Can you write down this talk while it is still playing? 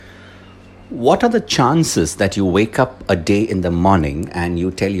What are the chances that you wake up a day in the morning and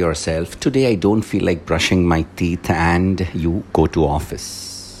you tell yourself, today I don't feel like brushing my teeth, and you go to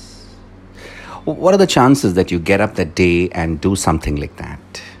office? What are the chances that you get up that day and do something like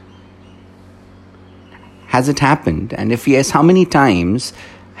that? Has it happened? And if yes, how many times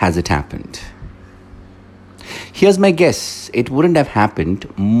has it happened? Here's my guess. It wouldn't have happened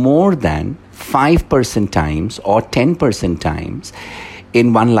more than 5% times or 10% times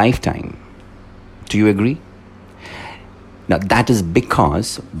in one lifetime. Do you agree? Now, that is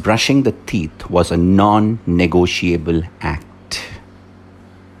because brushing the teeth was a non-negotiable act.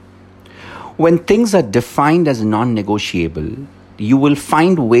 When things are defined as non-negotiable, you will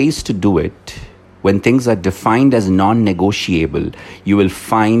find ways to do it. When things are defined as non-negotiable, you will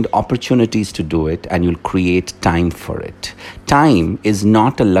find opportunities to do it, and you'll create time for it. Time is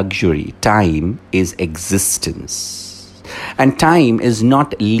not a luxury. Time is existence. And time is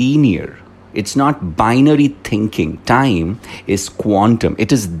not linear. It's not binary thinking. Time is quantum.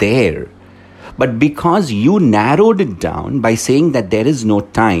 It is there. But because you narrowed it down by saying that there is no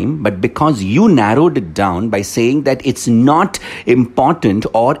time, but because you narrowed it down by saying that it's not important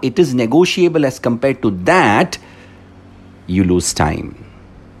or it is negotiable as compared to that, you lose time.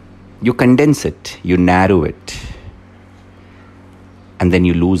 You condense it, you narrow it, and then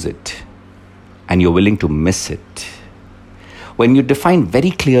you lose it, and you're willing to miss it. When you define very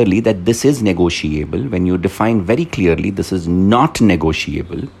clearly that this is negotiable, when you define very clearly this is not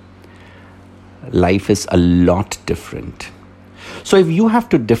negotiable, life is a lot different. So if you have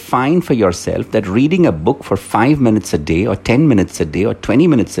to define for yourself that reading a book for 5 minutes a day or 10 minutes a day or 20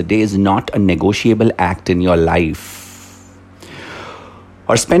 minutes a day is not a negotiable act in your life,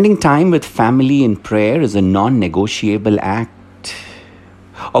 or spending time with family in prayer is a non-negotiable act,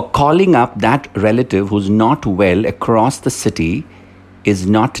 or calling up that relative who's not well across the city is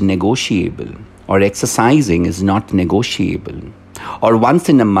not negotiable, or exercising is not negotiable, or once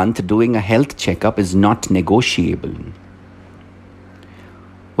in a month doing a health checkup is not negotiable.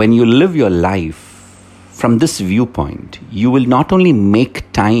 When you live your life from this viewpoint, you will not only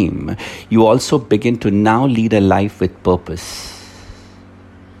make time, you also begin to now lead a life with purpose.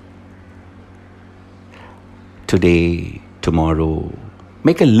 Today, tomorrow,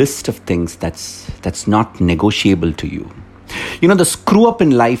 make a list of things that's not negotiable to you. You know, the screw up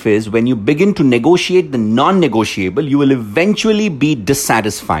in life is when you begin to negotiate the non-negotiable, you will eventually be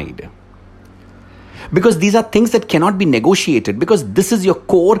dissatisfied. Because these are things that cannot be negotiated, because this is your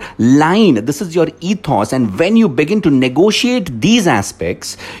core line, this is your ethos. And when you begin to negotiate these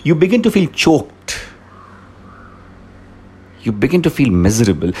aspects, you begin to feel choked. You begin to feel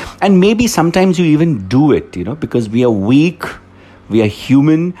miserable. And maybe sometimes you even do it, because we are weak. We are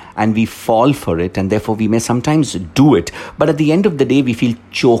human and we fall for it, and therefore we may sometimes do it. But at the end of the day, we feel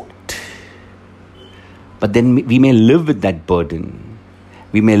choked. But then we may live with that burden.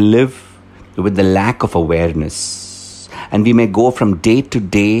 We may live with the lack of awareness. And we may go from day to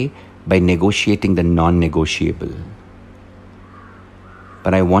day by negotiating the non-negotiable.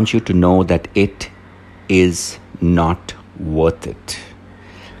 But I want you to know that it is not worth it.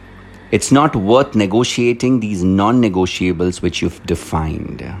 It's not worth negotiating these non-negotiables which you've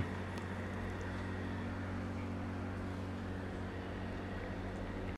defined.